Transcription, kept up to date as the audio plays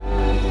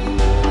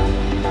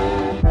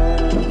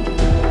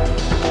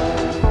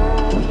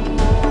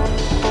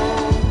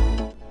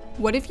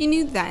What if you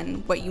knew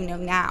then what you know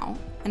now?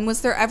 And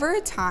was there ever a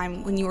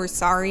time when you were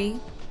sorry,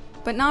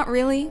 but not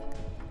really?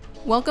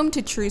 Welcome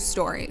to True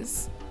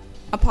Stories,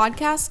 a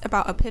podcast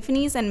about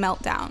epiphanies and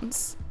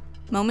meltdowns,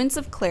 moments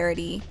of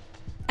clarity,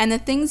 and the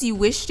things you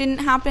wish didn't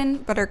happen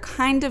but are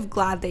kind of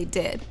glad they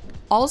did.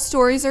 All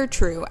stories are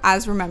true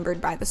as remembered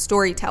by the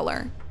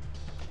storyteller.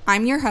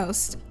 I'm your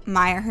host,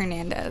 Maya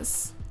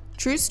Hernandez.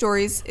 True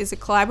Stories is a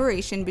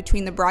collaboration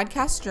between the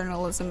broadcast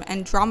journalism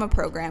and drama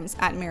programs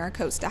at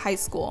MiraCosta High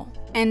School.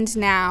 And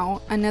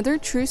now, another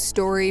true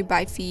story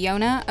by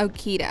Fiona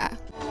Okita.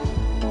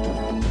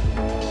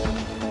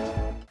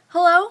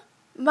 Hello,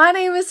 my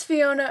name is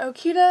Fiona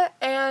Okita,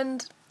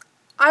 and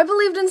I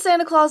believed in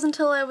Santa Claus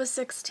until I was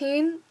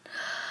 16.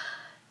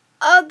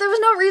 There was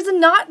no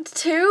reason not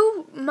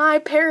to. My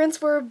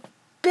parents were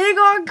big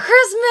on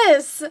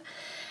Christmas,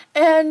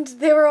 and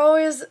they were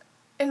always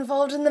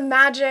involved in the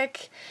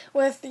magic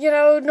with,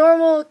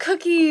 normal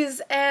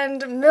cookies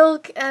and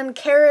milk and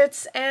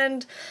carrots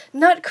and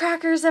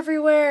nutcrackers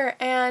everywhere,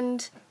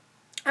 and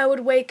I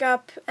would wake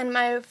up and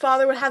my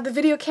father would have the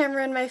video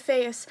camera in my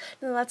face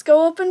and let's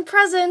go open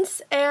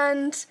presents,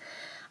 and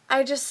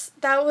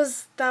that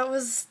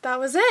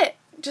was it.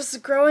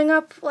 Just growing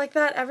up like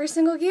that every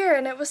single year,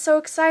 and it was so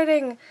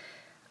exciting.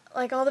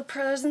 Like, all the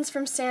presents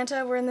from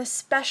Santa were in this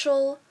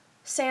special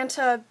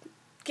Santa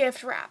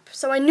gift wrap,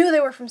 so I knew they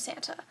were from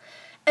Santa.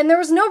 And there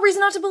was no reason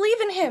not to believe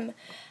in him.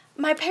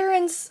 My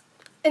parents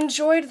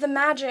enjoyed the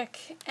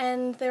magic,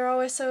 and they were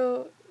always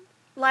so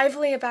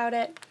lively about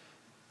it.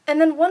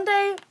 And then one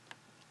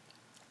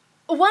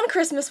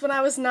Christmas when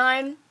I was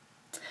 9,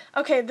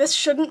 okay, this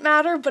shouldn't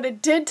matter, but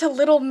it did to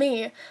little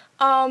me.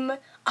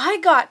 I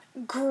got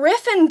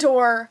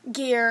Gryffindor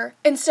gear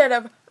instead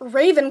of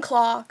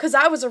Ravenclaw, because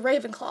I was a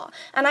Ravenclaw.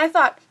 And I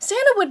thought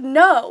Santa would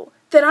know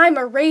that I'm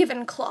a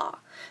Ravenclaw.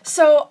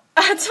 So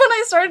that's when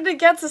I started to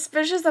get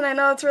suspicious, and I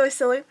know it's really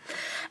silly.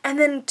 And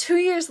then 2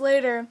 years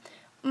later,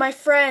 my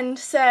friend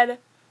said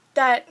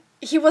that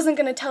he wasn't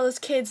going to tell his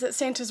kids that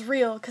Santa's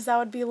real, because that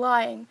would be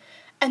lying.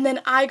 And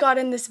then I got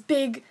in this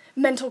big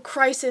mental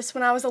crisis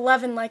when I was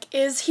 11, like,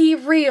 is he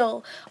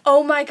real?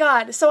 Oh my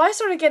God. So I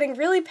started getting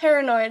really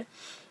paranoid.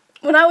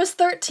 When I was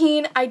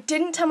 13, I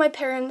didn't tell my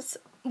parents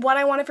what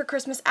I wanted for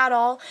Christmas at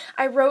all.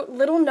 I wrote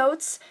little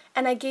notes,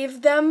 and I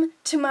gave them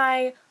to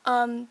my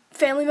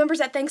family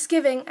members at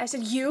Thanksgiving. I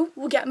said, you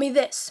will get me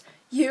this.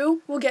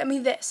 You will get me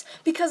this.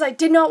 Because I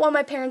did not want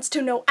my parents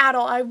to know at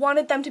all. I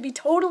wanted them to be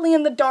totally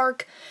in the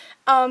dark,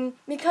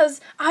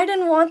 because I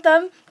didn't want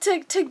them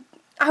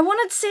I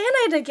wanted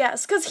Santa to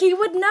guess, because he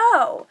would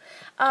know.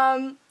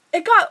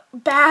 It got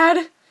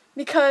bad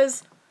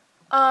because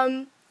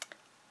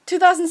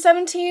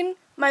 2017,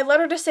 my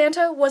letter to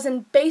Santa was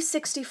in base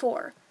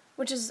 64,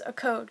 which is a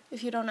code,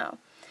 if you don't know.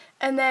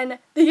 And then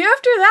the year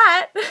after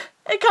that,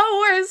 it got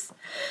worse.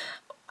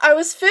 I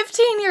was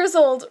 15 years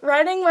old,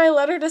 writing my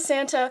letter to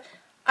Santa.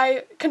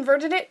 I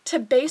converted it to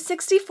base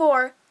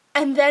 64,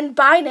 and then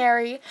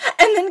binary.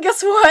 And then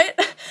guess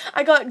what?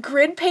 I got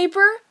grid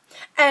paper,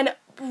 and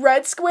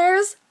red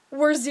squares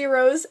were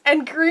zeros,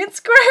 and green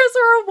squares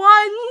were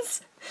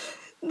ones.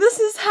 This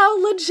is how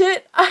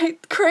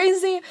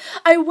crazy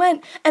I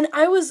went. And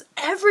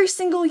every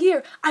single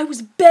year, I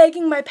was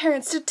begging my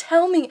parents to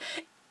tell me,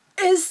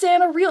 is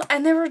Santa real?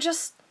 And they were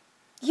just,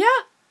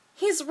 yeah,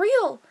 he's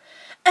real.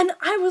 And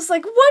I was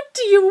like, what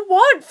do you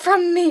want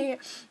from me?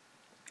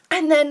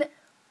 And then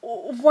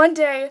one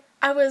day,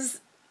 I was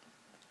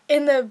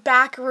in the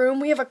back room.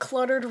 We have a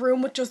cluttered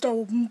room with just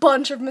a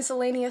bunch of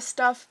miscellaneous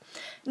stuff.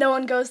 No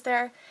one goes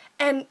there.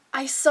 And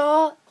I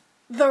saw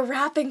the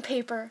wrapping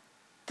paper,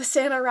 the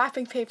Santa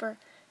wrapping paper.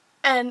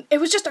 And it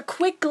was just a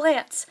quick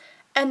glance.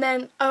 And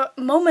then a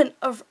moment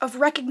of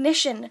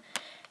recognition.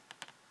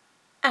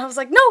 And I was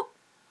like, no.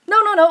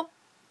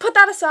 Put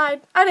that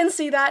aside. I didn't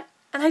see that.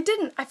 And I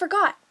didn't. I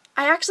forgot.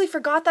 I actually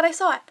forgot that I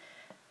saw it.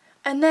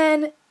 And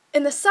then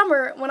in the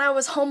summer, when I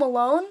was home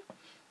alone,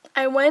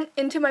 I went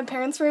into my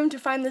parents' room to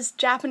find this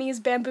Japanese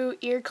bamboo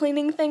ear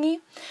cleaning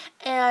thingy.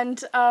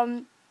 And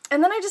then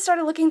I just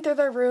started looking through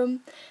their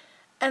room,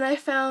 and I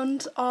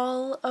found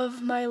all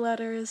of my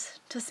letters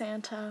to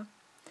Santa.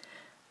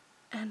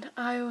 And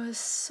I was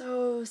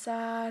so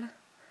sad.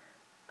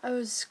 I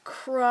was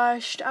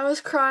crushed. I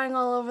was crying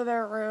all over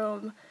their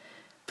room.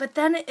 But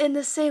then in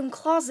the same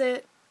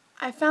closet,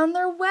 I found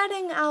their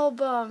wedding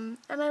album,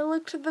 and I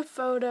looked at the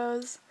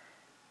photos,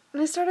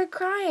 and I started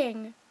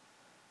crying.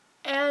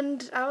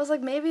 And I was like,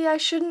 maybe I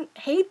shouldn't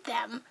hate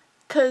them,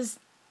 because,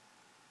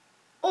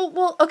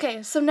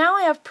 okay, so now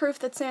I have proof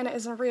that Santa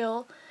isn't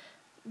real,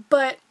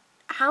 but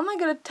how am I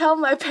going to tell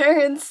my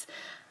parents,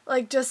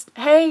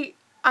 hey,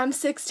 I'm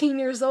 16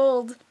 years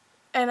old,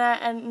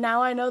 and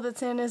now I know that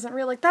Santa isn't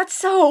real? Like, that's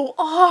so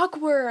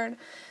awkward.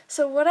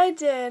 So what I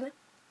did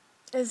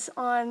is,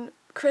 on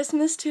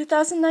Christmas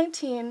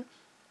 2019,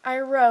 I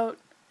wrote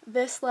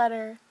this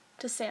letter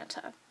to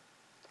Santa.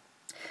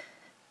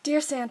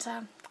 Dear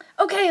Santa,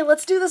 okay,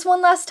 let's do this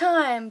one last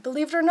time.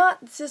 Believe it or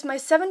not, this is my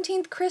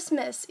 17th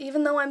Christmas,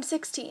 even though I'm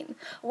 16.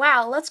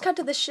 Wow, let's cut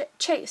to the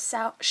chase.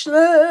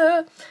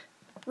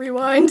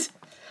 Rewind.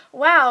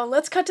 Wow,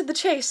 let's cut to the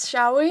chase,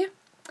 shall we?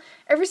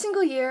 Every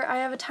single year, I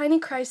have a tiny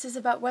crisis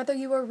about whether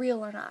you are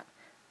real or not.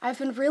 I've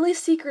been really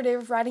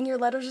secretive writing your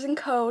letters in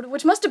code,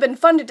 which must have been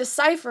fun to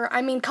decipher.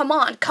 I mean, come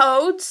on,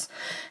 codes!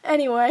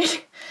 Anyway,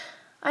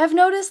 I have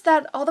noticed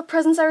that all the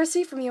presents I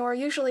receive from you are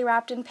usually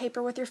wrapped in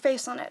paper with your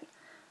face on it.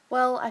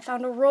 Well, I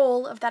found a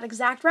roll of that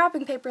exact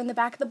wrapping paper in the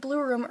back of the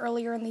blue room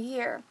earlier in the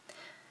year.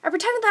 I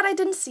pretended that I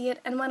didn't see it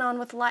and went on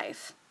with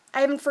life.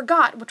 I even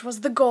forgot, which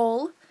was the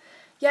goal.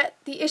 Yet,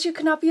 the issue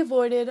could not be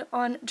avoided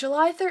on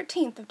July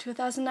 13th of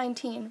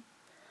 2019.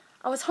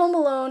 I was home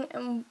alone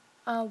and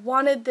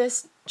wanted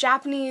this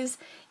Japanese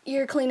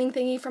ear cleaning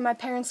thingy from my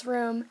parents'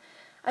 room.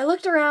 I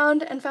looked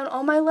around and found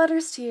all my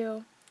letters to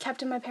you,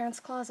 kept in my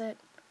parents' closet.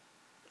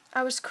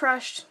 I was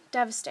crushed,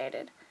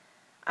 devastated.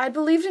 I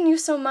believed in you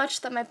so much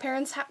that my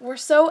parents were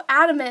so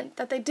adamant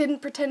that they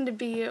didn't pretend to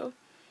be you.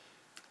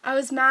 I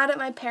was mad at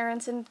my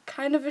parents and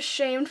kind of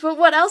ashamed, but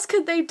what else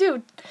could they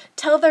do?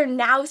 Tell their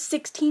now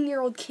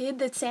 16-year-old kid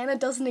that Santa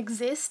doesn't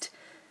exist?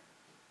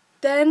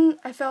 Then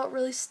I felt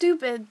really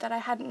stupid that I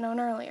hadn't known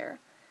earlier.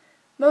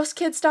 Most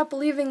kids stop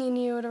believing in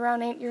you at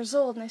around 8 years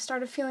old, and I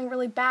started feeling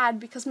really bad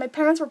because my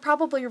parents were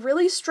probably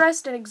really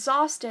stressed and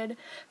exhausted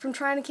from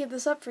trying to keep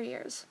this up for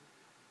years.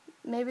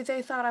 Maybe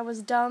they thought I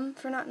was dumb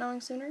for not knowing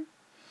sooner.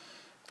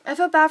 I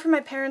felt bad for my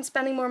parents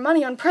spending more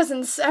money on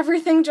presents.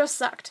 Everything just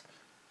sucked.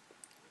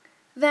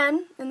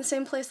 Then, in the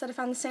same place that I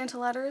found the Santa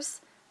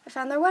letters, I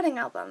found their wedding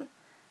album.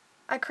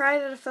 I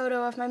cried at a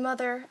photo of my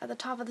mother at the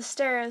top of the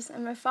stairs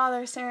and my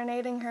father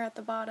serenading her at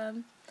the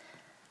bottom.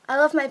 I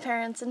love my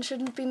parents and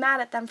shouldn't be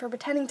mad at them for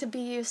pretending to be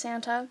you,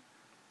 Santa.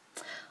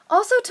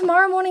 Also,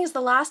 tomorrow morning is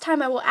the last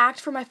time I will act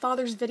for my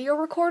father's video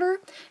recorder.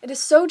 It is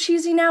so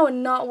cheesy now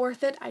and not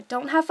worth it. I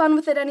don't have fun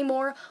with it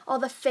anymore, all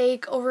the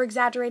fake,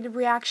 over-exaggerated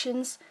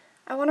reactions.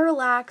 I want to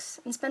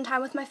relax and spend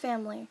time with my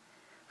family.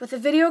 With the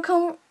video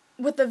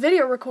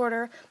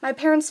recorder, my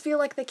parents feel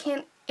like they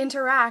can't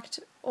interact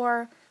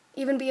or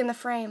even be in the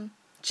frame.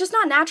 It's just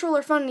not natural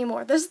or fun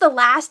anymore. This is the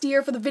last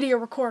year for the video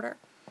recorder.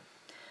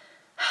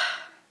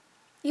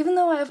 Even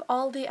though I have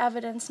all the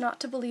evidence not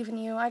to believe in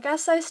you, I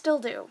guess I still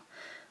do.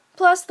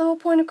 Plus, the whole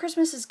point of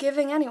Christmas is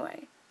giving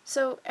anyway.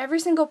 So every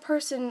single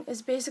person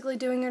is basically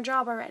doing their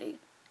job already,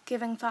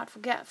 giving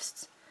thoughtful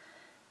gifts.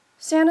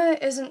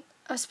 Santa isn't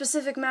a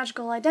specific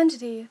magical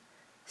identity.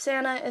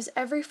 Santa is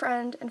every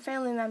friend and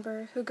family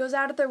member who goes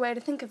out of their way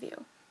to think of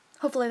you.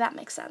 Hopefully that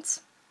makes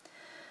sense.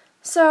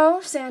 So,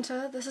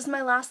 Santa, this is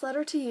my last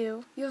letter to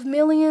you. You have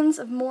millions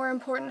of more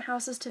important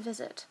houses to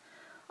visit.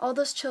 All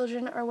those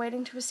children are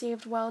waiting to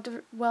receive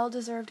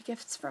well-deserved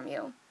gifts from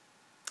you.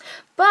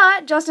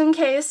 But, just in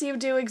case you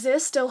do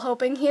exist, still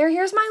hoping,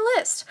 here's my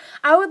list.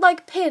 I would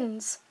like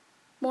pins.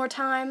 More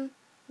time,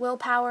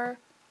 willpower,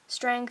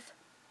 strength,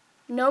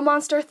 no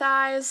monster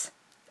thighs,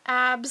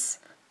 abs,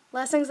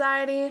 less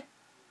anxiety,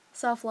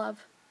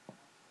 self-love.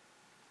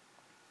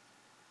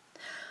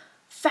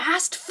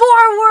 Fast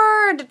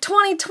forward!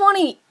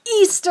 2020,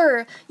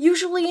 Easter!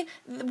 Usually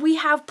we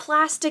have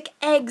plastic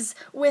eggs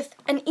with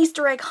an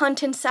Easter egg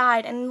hunt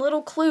inside and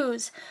little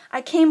clues.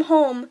 I came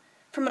home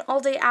from an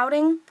all-day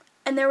outing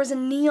and there was a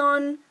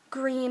neon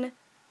green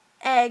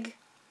egg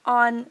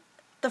on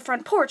the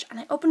front porch and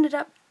I opened it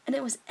up and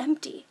it was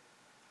empty.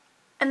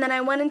 And then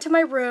I went into my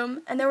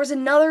room and there was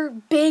another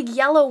big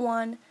yellow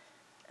one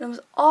and it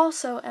was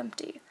also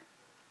empty.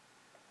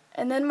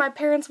 And then my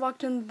parents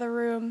walked into the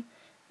room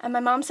and my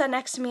mom sat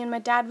next to me and my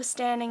dad was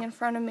standing in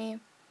front of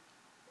me.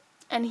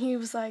 And he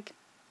was like,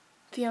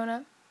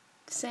 Fiona,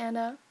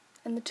 Santa,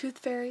 and the Tooth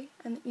Fairy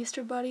and the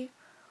Easter Bunny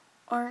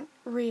aren't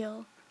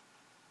real.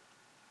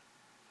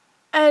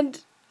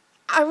 And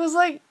I was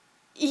like,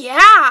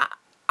 yeah,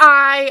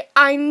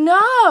 I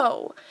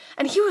know.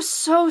 And he was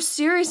so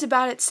serious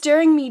about it,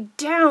 staring me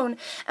down.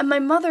 And my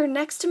mother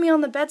next to me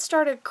on the bed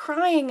started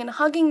crying and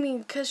hugging me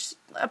because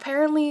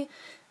apparently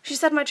she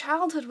said my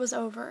childhood was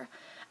over.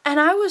 And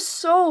I was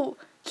so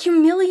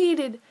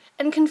humiliated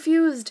and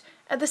confused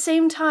at the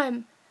same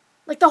time.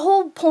 Like, the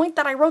whole point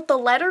that I wrote the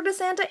letter to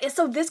Santa is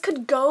so this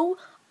could go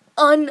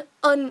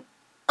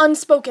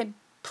unspoken.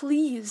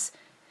 Please.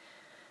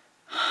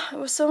 It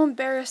was so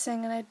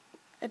embarrassing, and I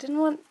didn't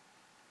want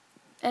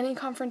any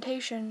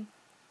confrontation.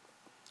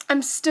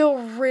 I'm still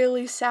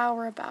really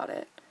sour about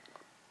it.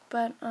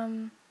 But,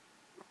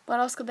 what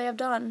else could they have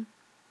done?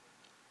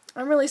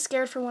 I'm really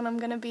scared for when I'm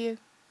gonna be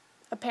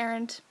a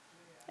parent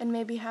and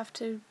maybe have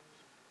to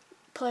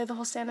play the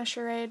whole Santa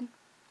charade.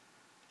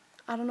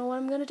 I don't know what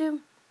I'm gonna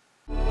do.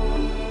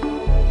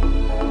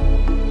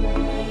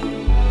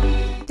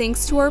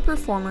 Thanks to our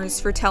performers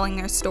for telling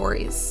their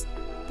stories.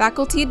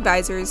 Faculty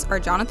advisors are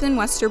Jonathan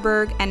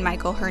Westerberg and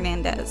Michael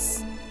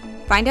Hernandez.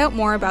 Find out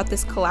more about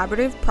this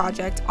collaborative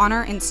project on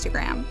our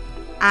Instagram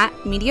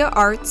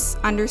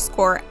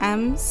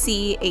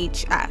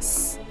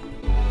 @mediaarts_MCHS.